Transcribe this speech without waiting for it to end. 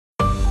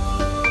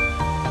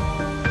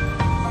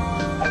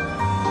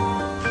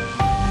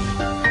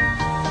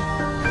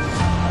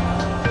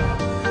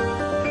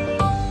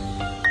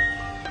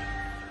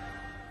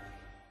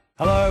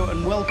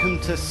and welcome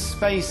to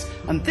Space.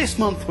 And this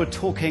month we're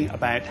talking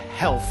about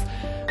health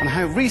and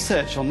how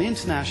research on the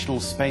International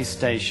Space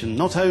Station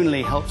not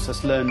only helps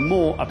us learn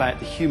more about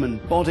the human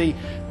body,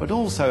 but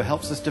also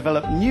helps us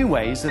develop new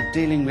ways of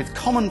dealing with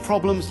common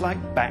problems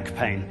like back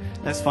pain.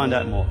 Let's find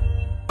out more.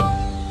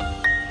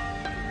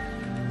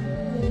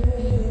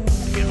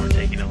 Again, we're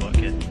taking a look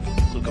at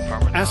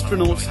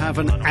astronauts have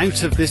an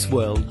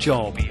out-of-this-world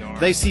job.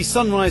 They see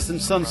sunrise and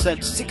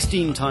sunset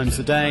 16 times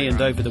a day,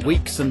 and over the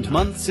weeks and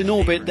months in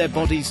orbit their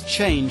bodies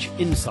change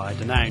inside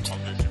and out.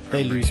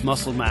 They lose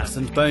muscle mass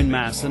and bone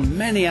mass, and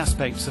many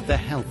aspects of their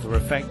health are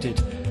affected.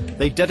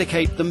 They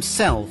dedicate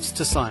themselves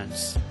to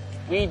science.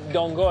 We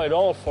don't go at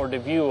all for the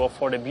view or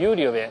for the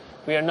beauty of it.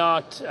 We are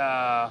not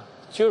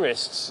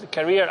tourists.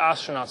 Career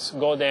astronauts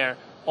go there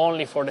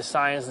only for the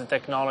science, the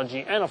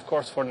technology, and of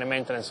course for the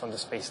maintenance on the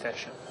space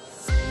station.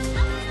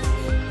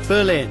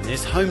 Berlin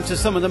is home to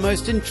some of the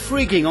most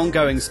intriguing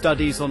ongoing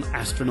studies on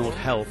astronaut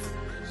health.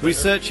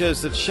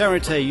 Researchers at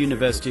Charité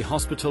University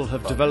Hospital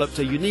have developed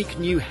a unique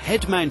new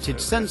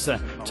head-mounted sensor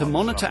to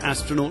monitor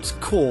astronauts'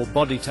 core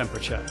body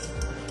temperature.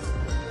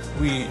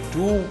 We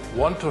do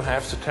want to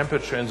have the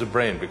temperature in the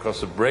brain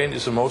because the brain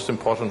is the most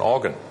important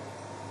organ,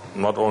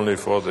 not only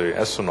for the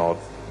astronaut,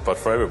 but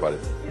for everybody.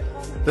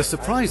 The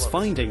surprise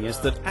finding is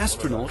that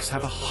astronauts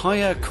have a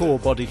higher core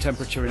body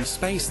temperature in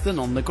space than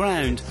on the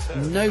ground.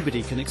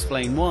 Nobody can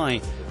explain why.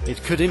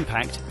 It could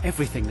impact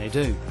everything they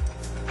do.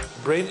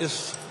 The brain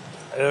is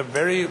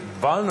very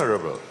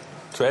vulnerable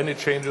to any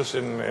changes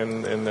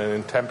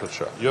in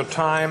temperature. Your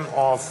time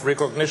of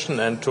recognition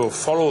and to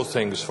follow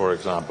things, for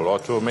example, or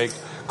to make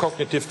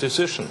cognitive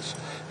decisions,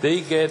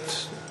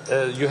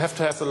 you have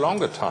to have a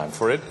longer time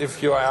for it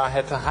if you are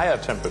at a higher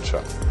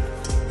temperature.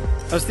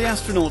 As the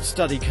astronaut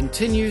study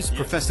continues,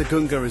 Professor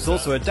Gunga is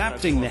also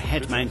adapting the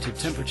head-mounted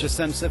temperature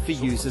sensor for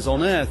users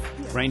on Earth,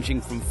 ranging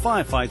from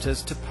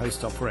firefighters to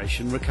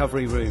post-operation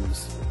recovery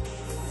rooms.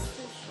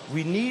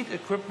 We need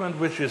equipment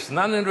which is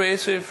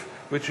non-invasive,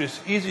 which is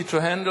easy to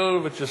handle,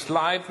 which is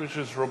light, which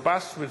is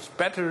robust, which is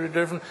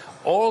battery-driven.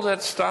 All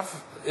that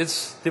stuff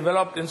is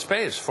developed in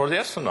space for the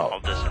astronaut. All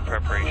this in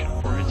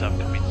preparation for his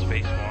upcoming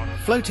spacewalk.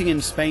 Floating in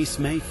space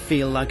may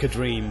feel like a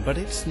dream, but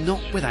it's not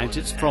without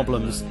its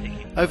problems.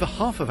 Over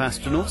half of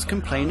astronauts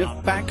complain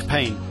of back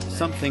pain,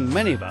 something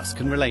many of us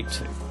can relate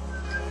to.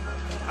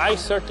 I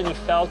certainly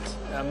felt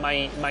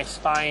my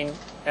spine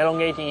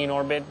elongating in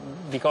orbit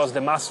because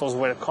the muscles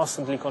were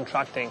constantly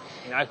contracting.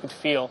 And I could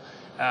feel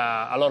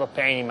a lot of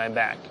pain in my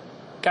back.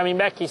 Coming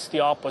back is the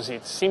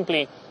opposite.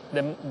 Simply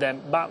the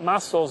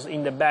muscles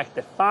in the back,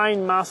 the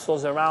fine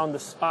muscles around the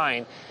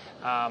spine,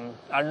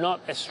 are not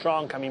as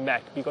strong coming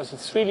back because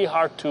it's really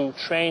hard to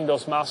train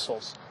those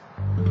muscles.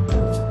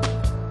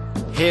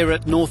 Here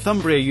at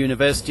Northumbria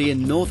University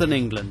in northern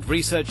England,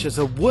 researchers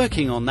are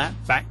working on that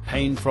back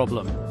pain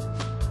problem.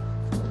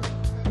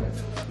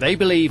 They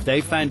believe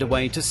they've found a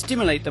way to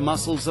stimulate the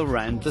muscles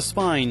around the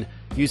spine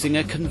using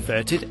a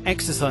converted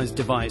exercise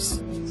device.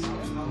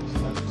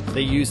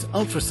 They use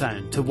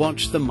ultrasound to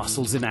watch the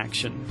muscles in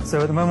action.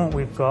 So at the moment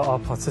we've got our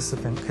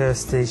participant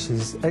Kirsty.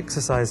 She's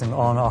exercising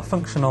on our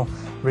functional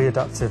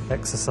readaptive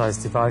exercise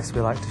device.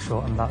 We like to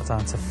shorten that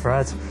down to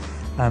FRED.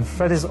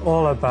 FRED is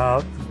all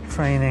about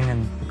training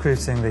and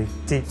recruiting the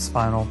deep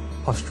spinal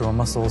postural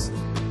muscles.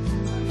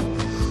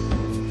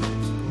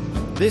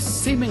 This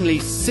seemingly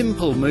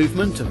simple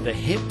movement of the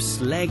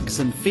hips, legs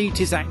and feet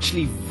is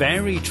actually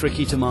very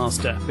tricky to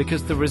master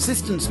because the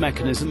resistance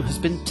mechanism has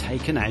been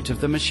taken out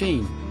of the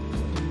machine.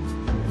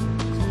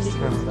 Keep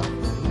going that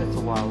a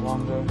little while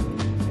longer.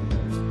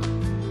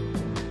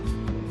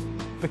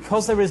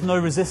 Because there is no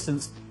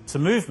resistance to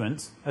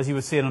movement, as you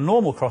would see in a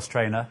normal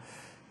cross-trainer,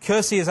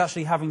 Kirsty is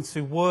actually having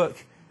to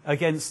work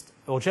against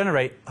or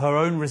generate her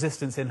own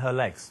resistance in her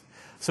legs.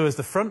 So as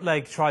the front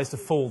leg tries to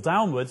fall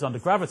downwards under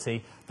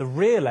gravity, the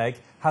rear leg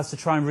has to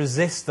try and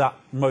resist that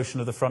motion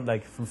of the front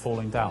leg from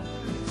falling down.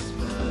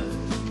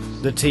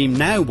 The team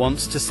now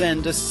wants to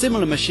send a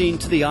similar machine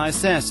to the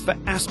ISS for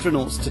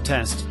astronauts to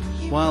test,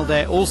 while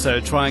they're also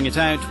trying it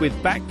out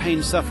with back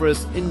pain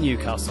sufferers in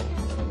Newcastle.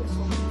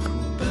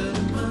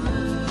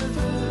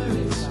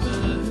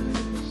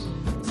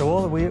 So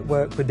all the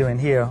work we're doing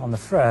here on the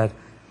FRED,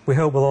 we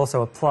hope will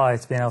also apply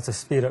to being able to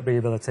speed up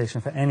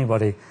rehabilitation for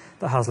anybody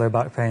that has low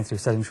back pain through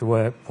sedentary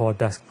work, poor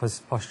desk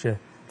posture,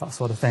 that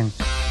sort of thing.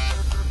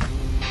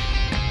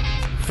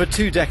 For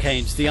 2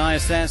 decades, the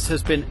ISS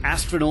has been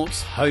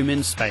astronauts' home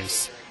in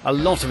space. A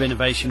lot of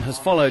innovation has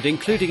followed,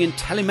 including in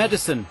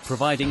telemedicine,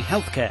 providing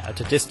healthcare at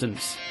a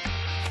distance.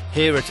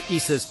 Here at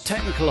ESA's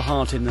Technical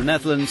Heart in the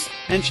Netherlands,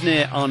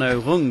 engineer Arno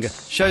Rung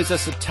shows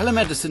us a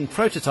telemedicine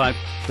prototype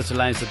that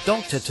allows a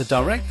doctor to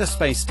direct the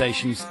space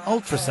station's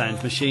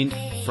ultrasound machine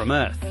from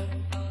Earth.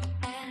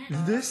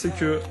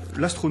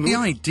 The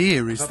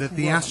idea is that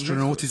the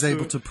astronaut is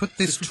able to put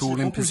this tool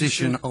in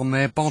position on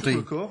their body,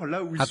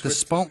 at the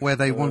spot where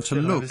they want to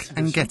look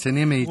and get an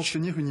image.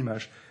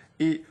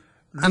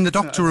 And the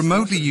doctor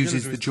remotely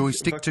uses the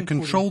joystick to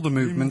control the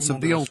movements of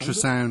the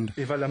ultrasound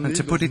and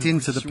to put it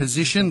into the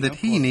position that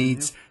he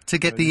needs to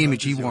get the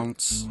image he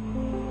wants.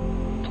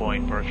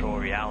 employing virtual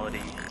reality.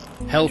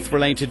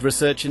 Health-related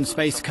research in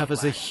space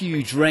covers a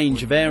huge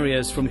range of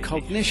areas, from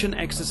cognition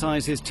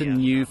exercises to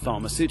new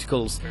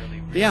pharmaceuticals.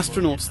 The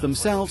astronauts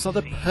themselves are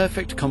the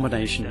perfect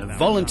combination of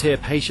volunteer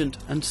patient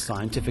and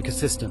scientific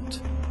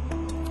assistant.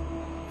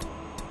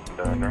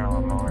 Now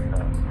I'm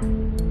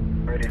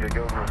on, ready to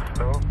go for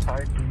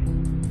stovepipe.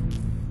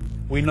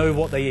 We know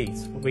what they eat.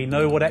 We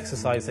know what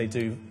exercise they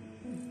do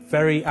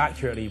very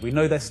accurately. We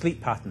know their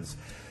sleep patterns.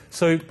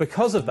 So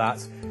because of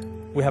that,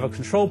 we have a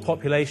controlled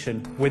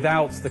population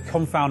without the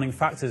confounding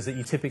factors that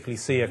you typically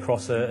see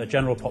across a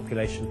general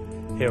population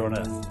here on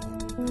Earth.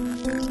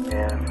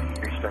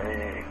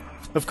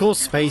 And Of course,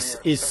 space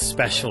is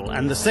special,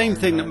 and the same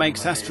thing that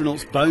makes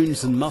astronauts'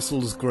 bones and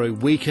muscles grow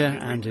weaker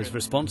and is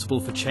responsible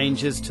for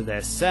changes to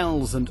their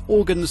cells and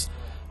organs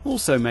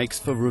also makes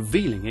for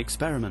revealing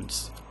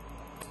experiments.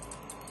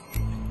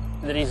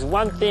 There is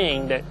one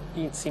thing that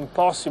it's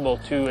impossible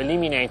to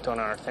eliminate on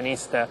Earth, and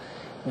it's the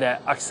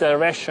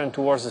acceleration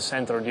towards the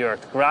center of the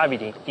Earth,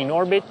 gravity. In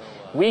orbit,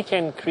 we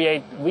can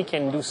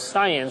do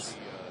science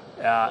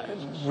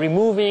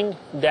removing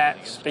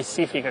that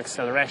specific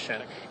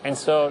acceleration. And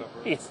so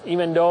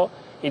even though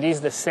it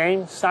is the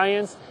same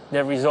science,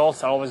 the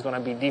results are always going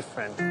to be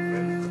different.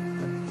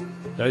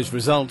 Those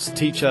results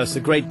teach us a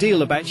great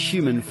deal about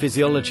human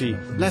physiology,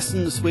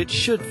 lessons which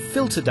should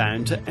filter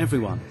down to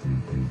everyone.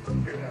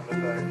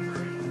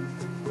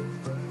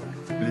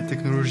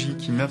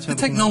 The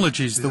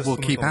technologies that will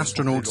keep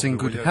astronauts in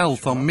good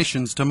health on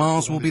missions to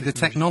Mars will be the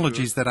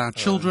technologies that our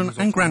children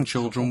and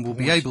grandchildren will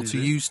be able to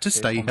use to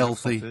stay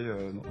healthy.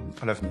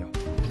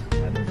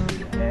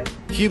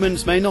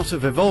 Humans may not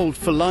have evolved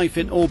for life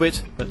in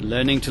orbit, but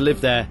learning to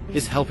live there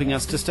is helping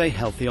us to stay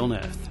healthy on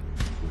Earth.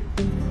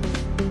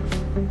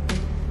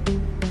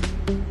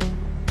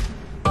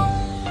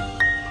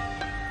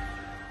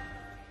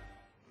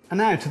 And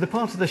now to the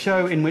part of the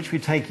show in which we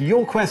take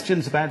your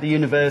questions about the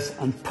universe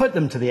and put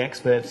them to the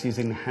experts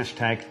using the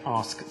hashtag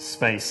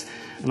 #AskSpace.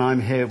 And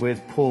I'm here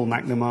with Paul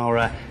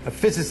McNamara, a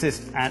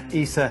physicist at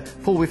ESA.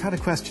 Paul, we've had a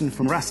question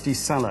from Rusty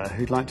Suller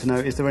who'd like to know,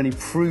 is there any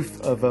proof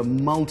of a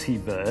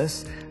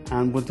multiverse,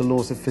 and would the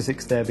laws of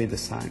physics there be the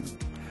same?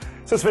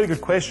 So it's a very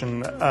good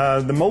question.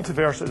 The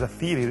multiverse is a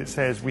theory that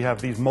says we have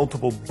these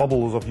multiple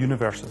bubbles of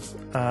universes.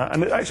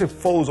 And it actually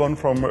follows on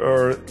from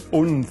our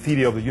own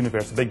theory of the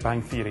universe, the Big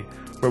Bang theory,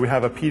 where we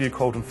have a period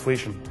called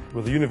inflation,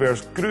 where the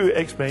universe grew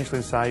exponentially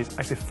in size,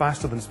 actually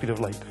faster than the speed of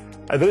light.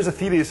 There is a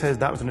theory that says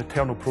that was an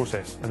eternal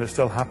process, and it's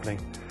still happening.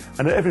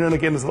 And every now and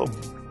again there's a little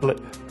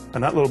blip,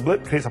 and that little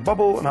blip creates a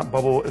bubble, and that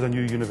bubble is a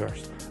new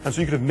universe. And so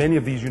you could have many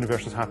of these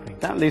universes happening.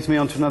 That leads me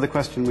on to another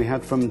question we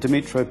had from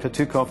Dmitro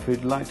Petukov,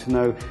 who'd like to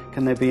know,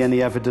 can there be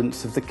any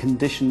evidence of the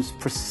conditions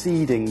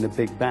preceding the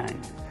Big Bang?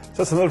 So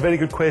that's another very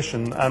good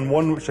question, and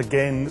one which,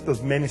 again,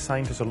 there's many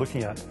scientists are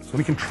looking at. So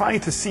we can try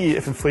to see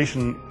if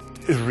inflation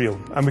is real,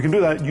 and we can do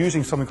that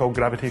using something called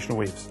gravitational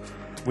waves.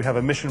 We have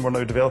a mission we're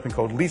now developing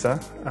called LISA,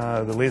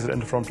 the Laser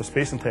Interferometer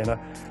Space Antenna,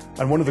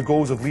 and one of the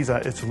goals of LISA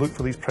is to look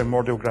for these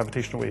primordial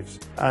gravitational waves,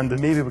 and then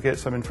maybe we'll get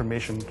some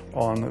information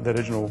on the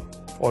original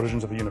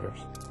origins of the universe.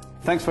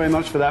 Thanks very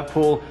much for that,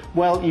 Paul.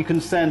 Well, you can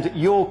send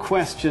your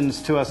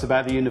questions to us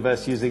about the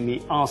universe using the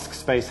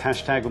 #AskSpace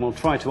hashtag, and we'll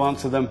try to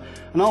answer them.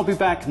 And I'll be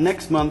back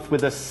next month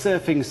with a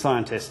surfing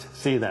scientist.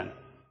 See you then.